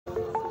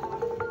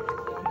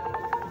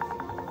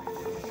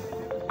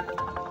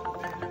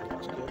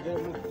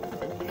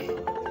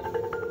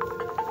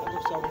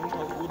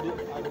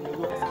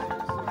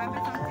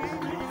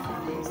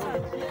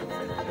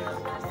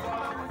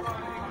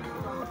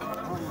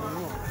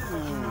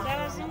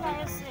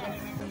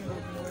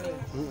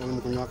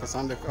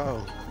Sande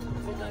kao.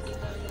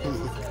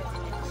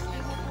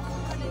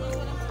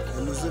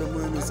 Nuzira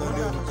mwe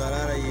sande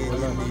mutarara yeni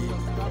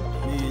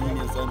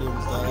ni sande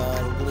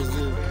mutarara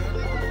kuruzi.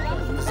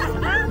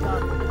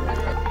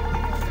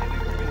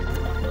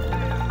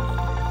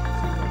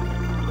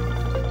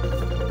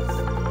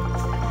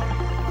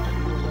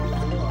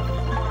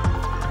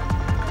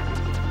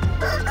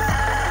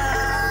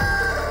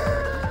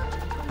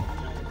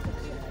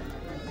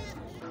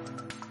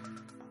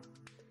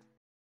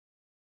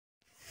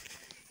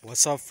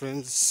 What's up,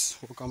 friends?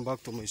 Welcome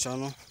back to my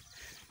channel,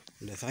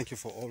 and thank you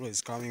for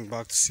always coming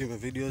back to see my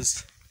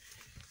videos.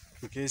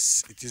 In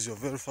case it is your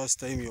very first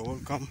time, you're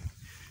welcome.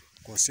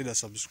 Consider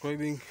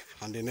subscribing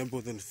and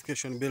enable the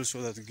notification bell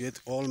so that you get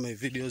all my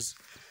videos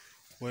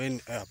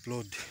when I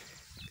upload.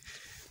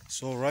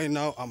 So right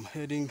now I'm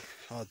heading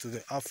to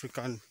the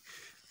African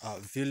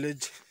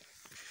village.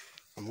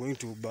 I'm going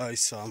to buy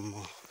some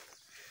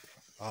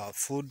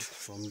food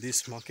from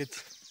this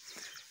market,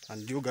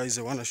 and you guys,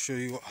 I want to show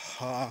you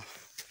how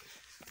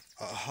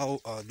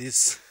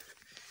this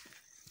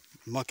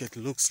market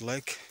looks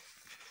like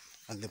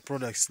and the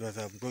products that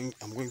I'm going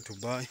to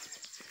buy.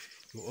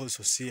 You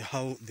also see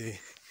how they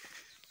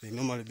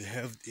normally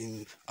behave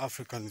in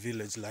African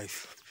village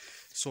life.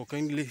 So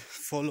kindly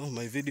follow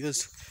my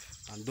videos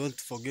and don't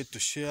forget to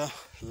share,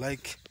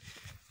 like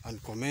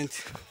and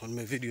comment on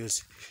my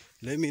videos.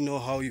 Let me know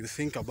how you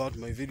think about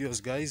my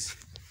videos, guys,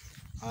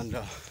 and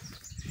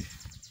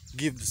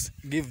give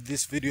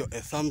this video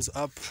a thumbs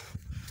up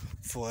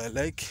for a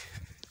like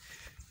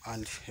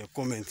and a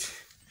comment.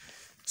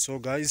 So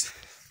guys,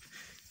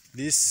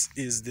 this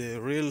is the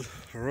real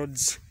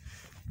roads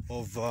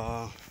of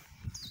the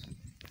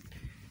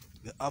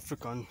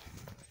African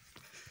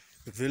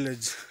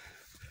village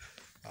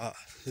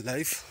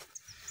life.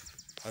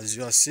 As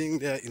you are seeing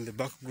there in the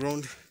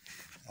background,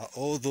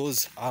 all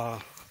those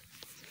are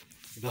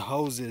the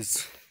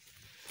houses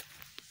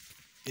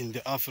in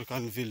the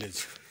African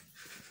village.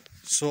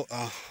 So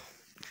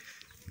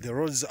the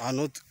roads are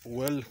not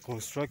well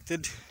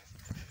constructed.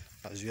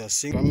 As you are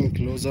seeing, coming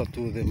closer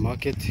to the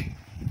market,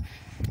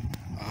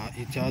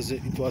 it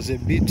was a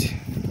bit a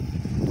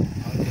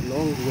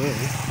long way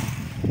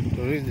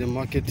to reach the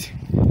market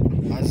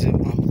as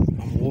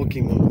I'm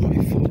walking on my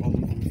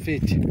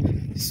feet.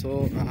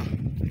 So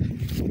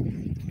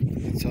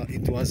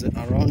it was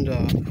around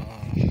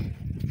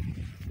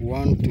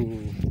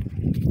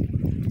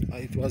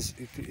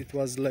it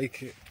was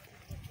like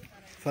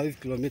 5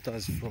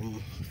 kilometers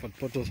from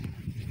Poto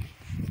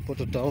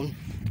town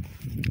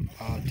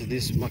to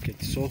this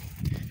market. So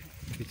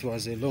it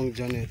was a long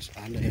journey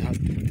and I had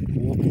to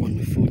walk on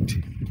foot.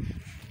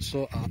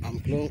 So I'm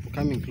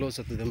coming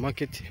closer to the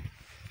market,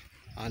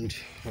 and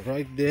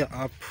right there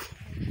up,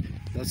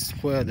 that's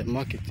where the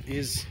market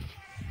is,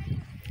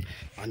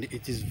 and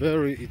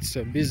it's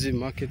a busy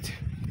market.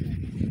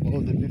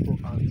 All the people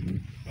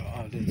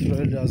the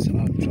traders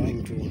are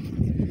trying to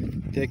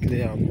take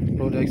their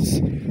products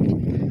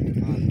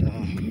and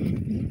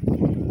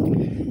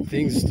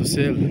things to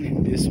sell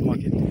in this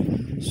market.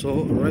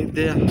 So right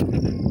there,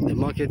 the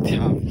market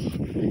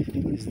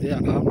is there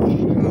up. I've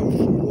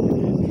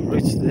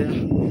reached there,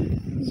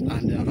 and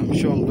I'm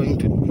sure I'm going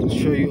to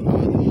show you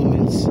the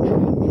moments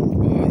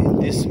in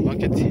this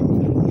market,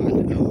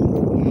 and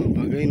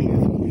again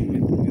with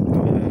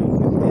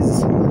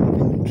these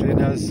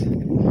traders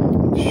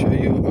to show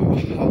you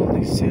how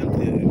they sell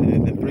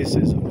the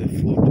prices of the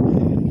food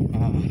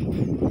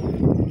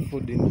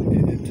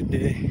in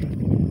today,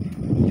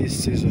 this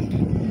season.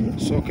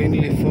 So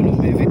kindly follow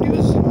my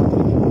videos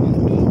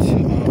and don't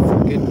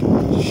forget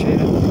to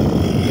share,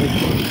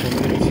 like and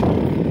comment.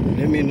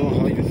 Let me know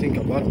how you think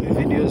about my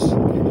videos,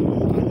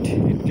 and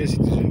in case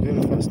it is your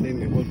very first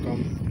time, you're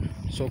welcome.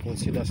 So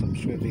consider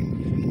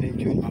subscribing. Thank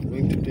you. I'm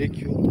going to take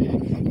you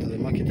up to the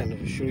market and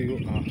I'll show you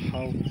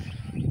how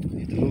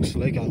it looks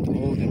like and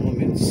all the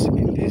moments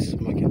in this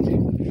market.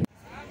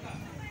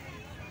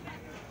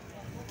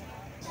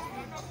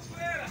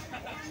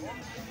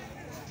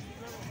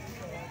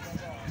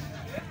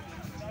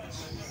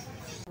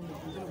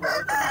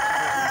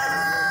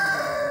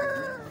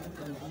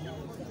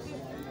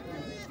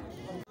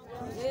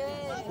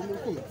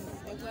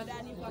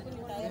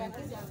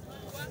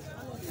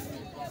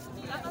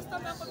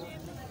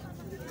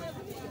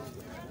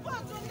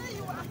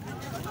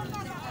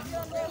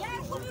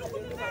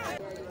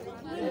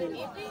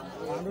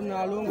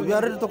 We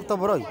are ready to talk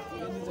about it.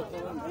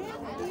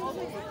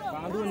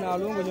 Kandu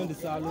nalongo nyondi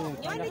salongo.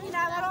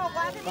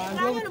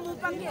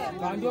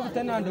 Kandu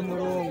bitana ndo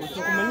murongo.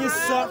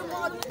 Tukumanyisa.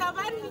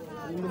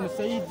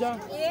 Umusaida.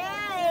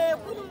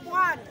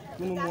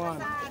 Kunu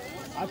mwana.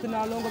 Ati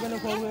nalongo bene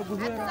kwa we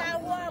guhera.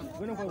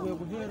 Bene kwa we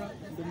guhera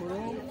ndo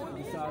murongo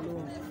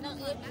salongo.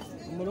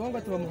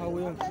 Murongo tuwa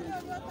muhawe. Yo,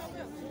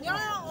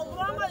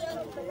 murongo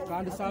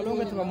kandi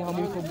salonge tukamuha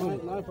mu ikobo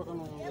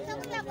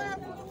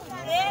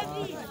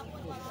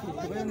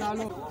wewe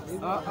nalo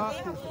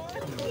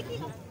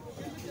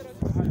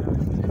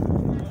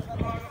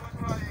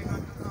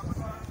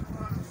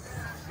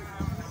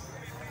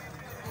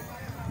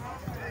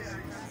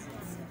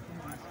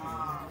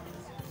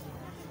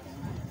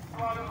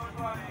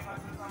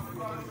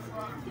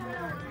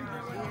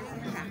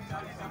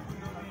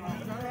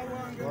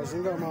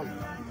wazinga mama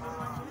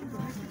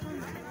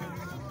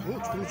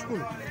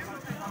chukuni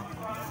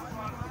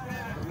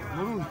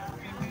Murun.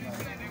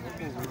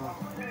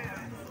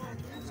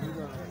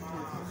 Zinga.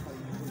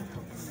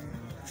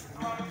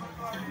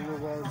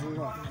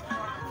 Zinga.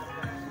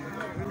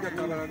 Zinga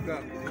kabaraga.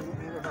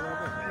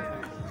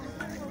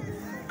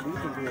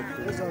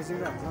 Zinga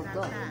zinga.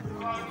 Zapta.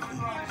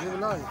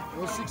 Zevlay. O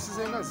 6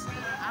 zengas.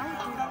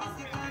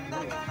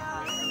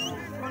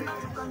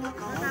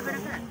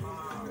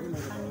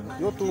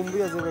 Yo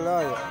tumbuya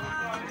zevlay.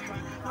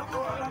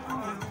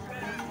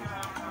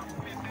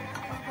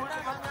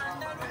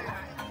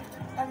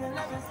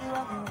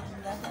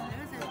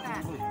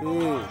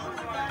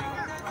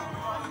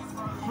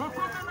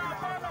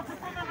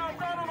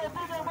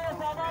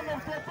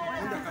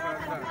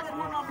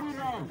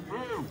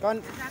 Kan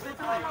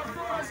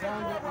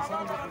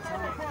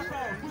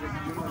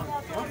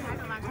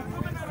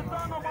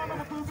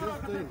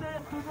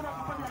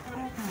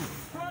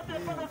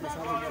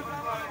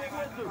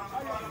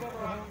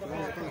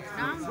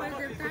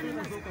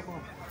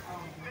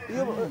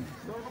iyo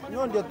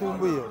nyondi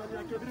yatumbu iyo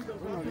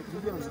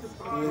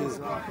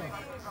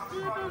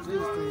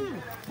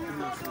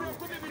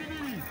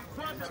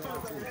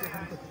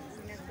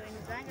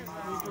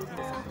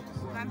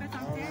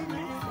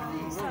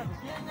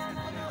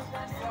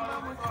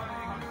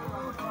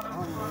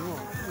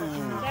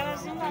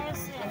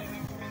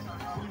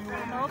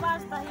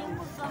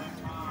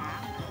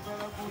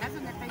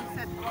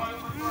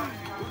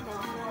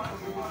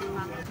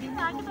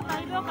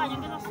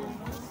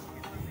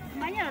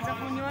Mañana za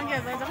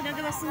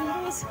kunyongeza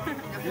sumbusa.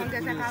 Na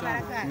kuongeza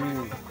kabara gani?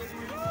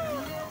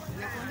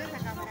 Na kuongeza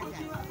kabara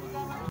gani?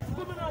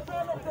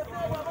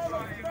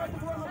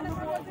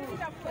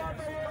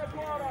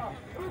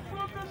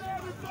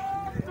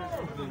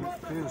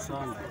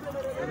 sana.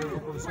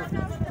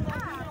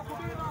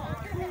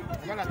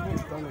 Wala tu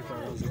tano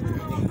kazi.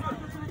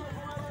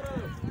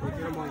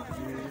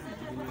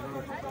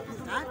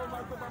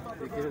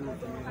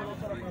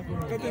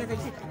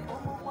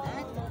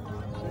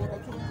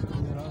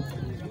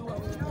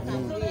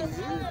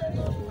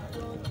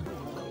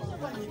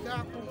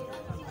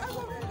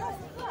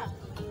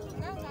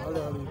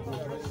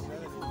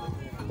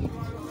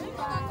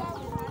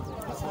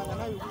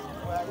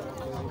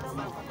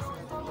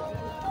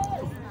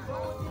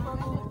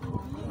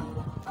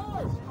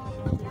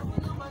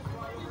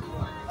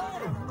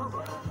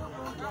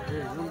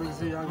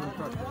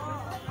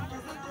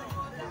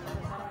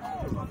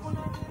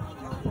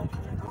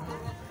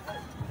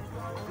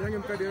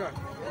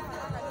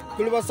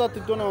 Kuli basati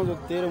tona wanzo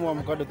tere mwa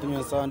mukade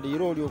tunya sandi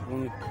iro lyo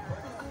kuni.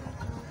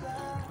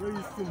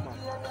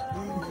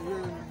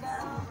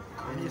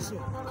 Yesu.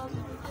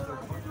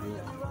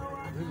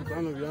 Hivi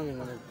tano vyangu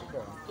na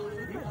kuka.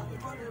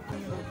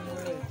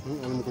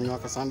 Mkunywa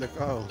kasande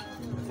kao.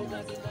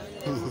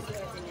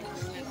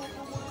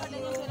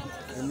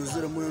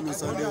 Emizire moyo no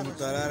sande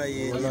mutarara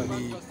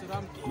yeni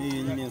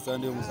ni nyini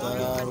sande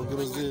mutarara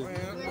kuruzi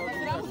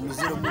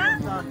emizire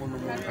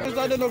moyo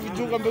Sande no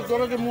vijunga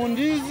mbezora ke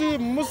mundizi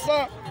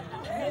Musa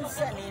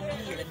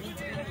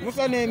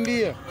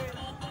nembia.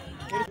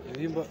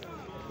 Vimba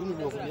kuni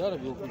byo kubyara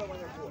byo kuli.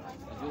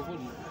 Byo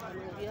kuli.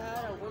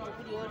 Byara ugonje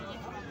kuli ori.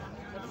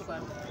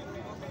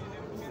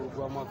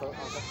 Kwa maka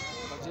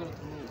akajero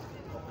tuni.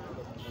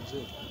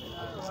 Akajero.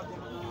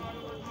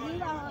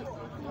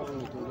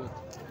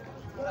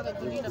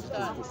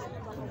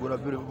 Gura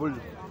bir bul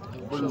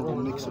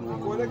mix no.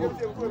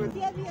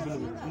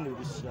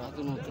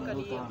 Atu no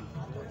tuni ta.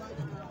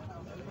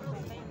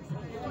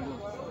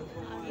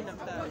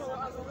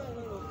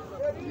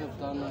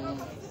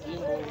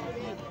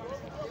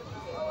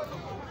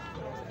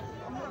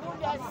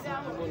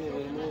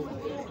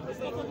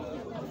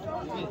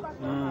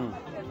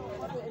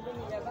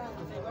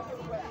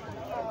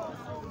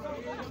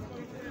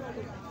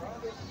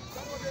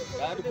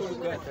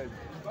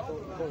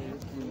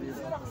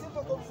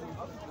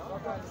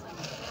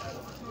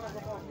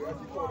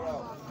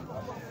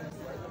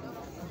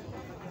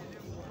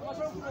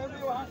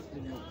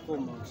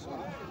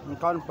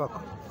 Mkan pak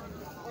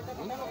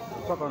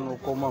no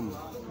komam.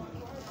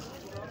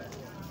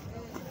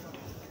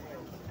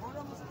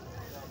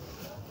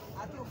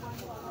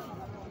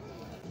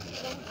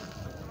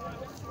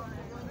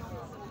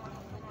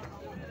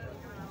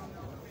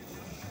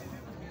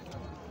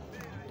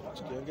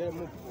 Ngere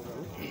mu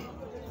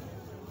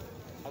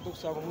atuk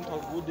sa ko munta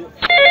gude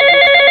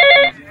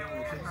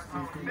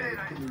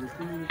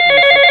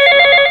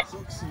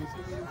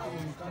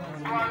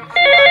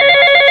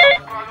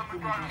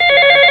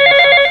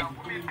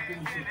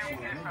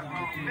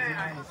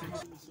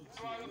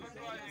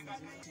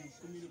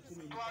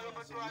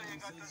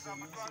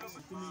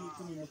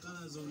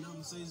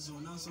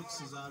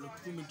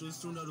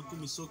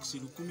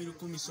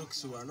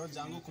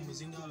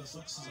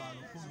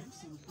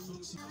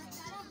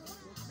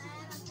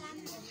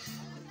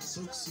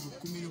Socks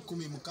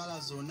lukumi mukala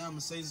zona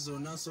musaizi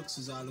zona socks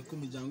za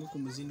lukumi jangu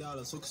kumuzinda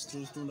ala socks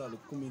tunda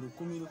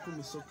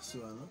lukumi socks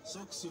wano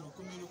socks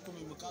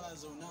lukumi mukala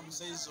zona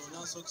musaizi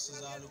zona socks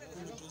za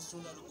lukumi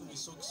tunda lukumi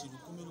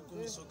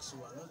socks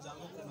wano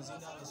jangu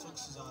kumuzinda ala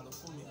socks za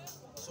lukumi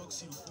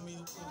socks lukumi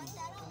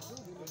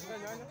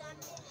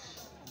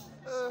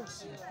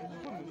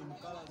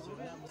mukala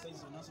zona musaizi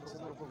zona socks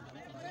za lukumi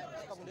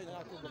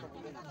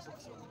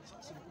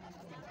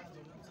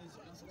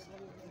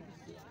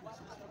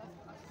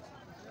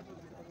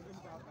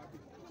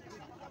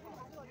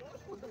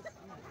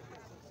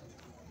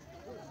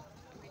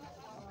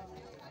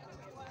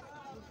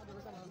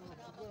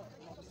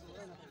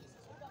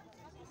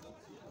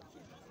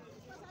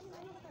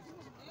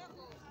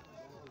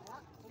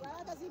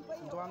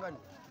Tuangani.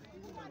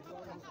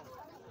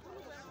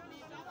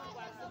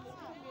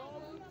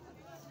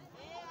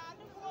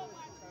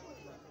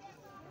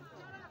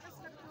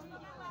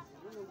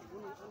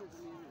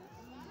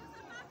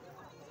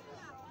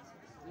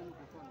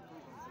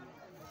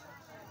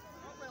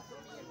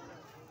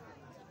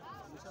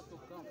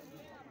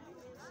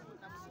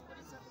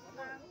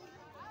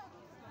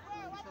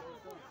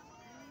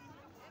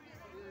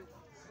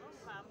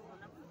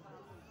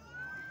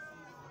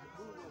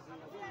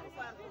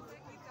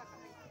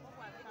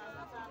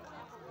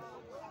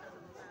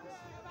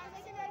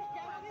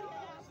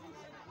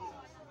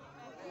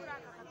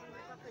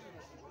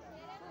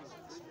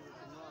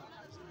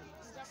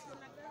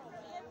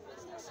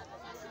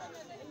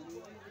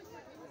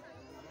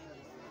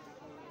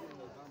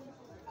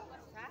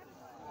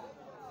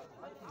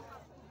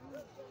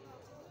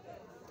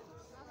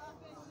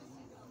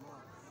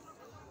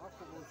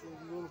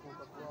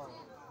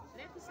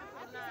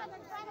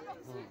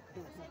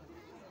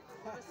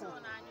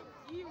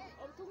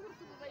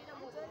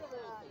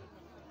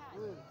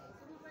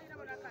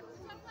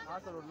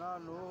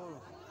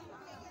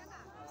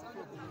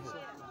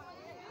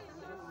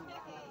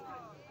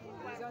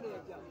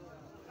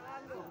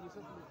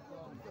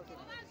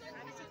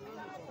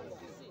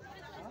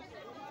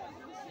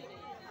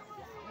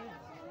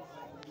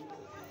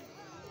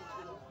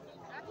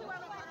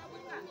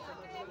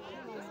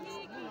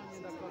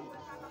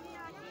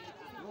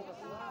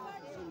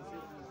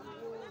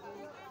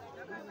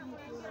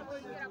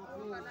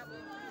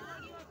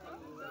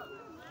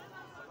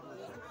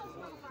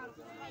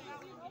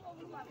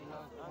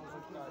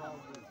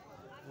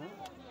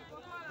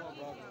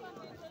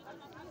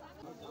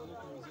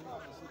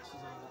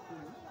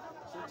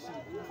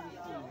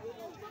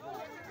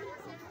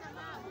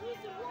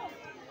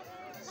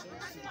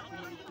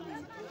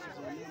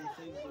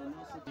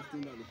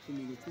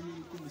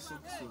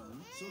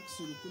 Socks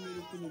lukumi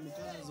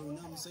mukala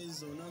zona musaizi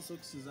zona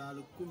socks za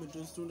lukumi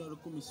tunda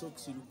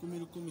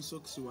lukumi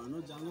socks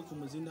wano jangu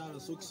kumuzinda ala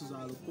socks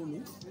za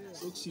lukumi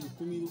socks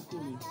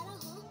lukumi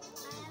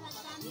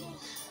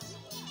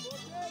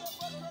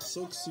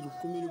socks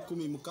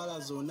lukumi mukala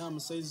zona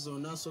musaizi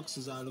zona socks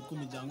za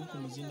lukumi jangu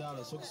kumuzinda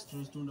ala socks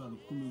tunda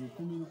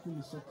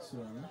lukumi socks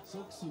wano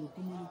socks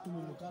lukumi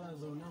mukala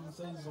zona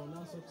musaizi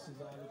zona socks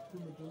za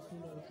lukumi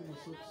tunda lukumi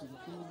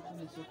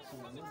socks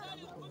wano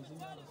jangu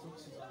kumuzinda ala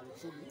socks za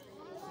lukumi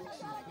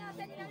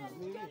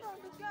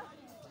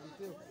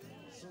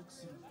socks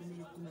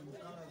lukumi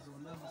mukala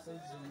zona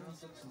musaizi zona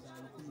socks za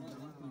lukumi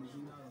jangu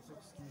kumuzinda ala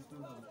socks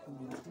tunda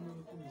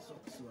lukumi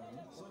socks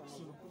wano socks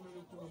lukumi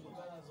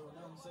mukala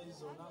zona musaizi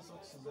zona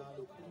socks za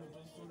lukumi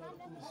tunda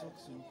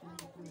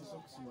lukumi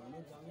socks wano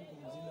jangu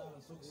kumuzinda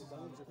ala socks za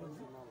lukumi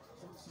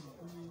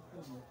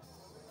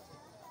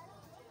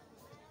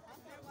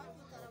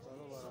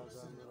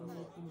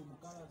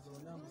mukala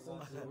zona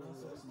musaizi zona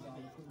socks za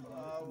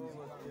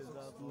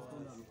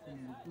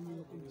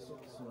lukumi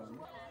socks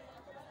wano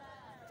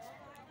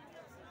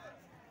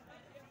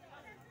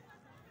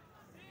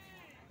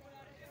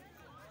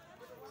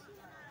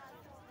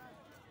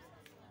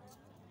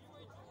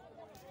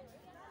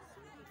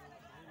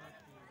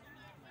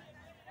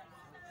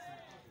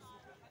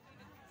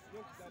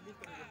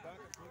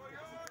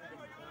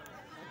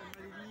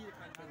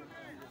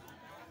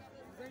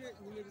Zanya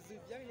nimevizia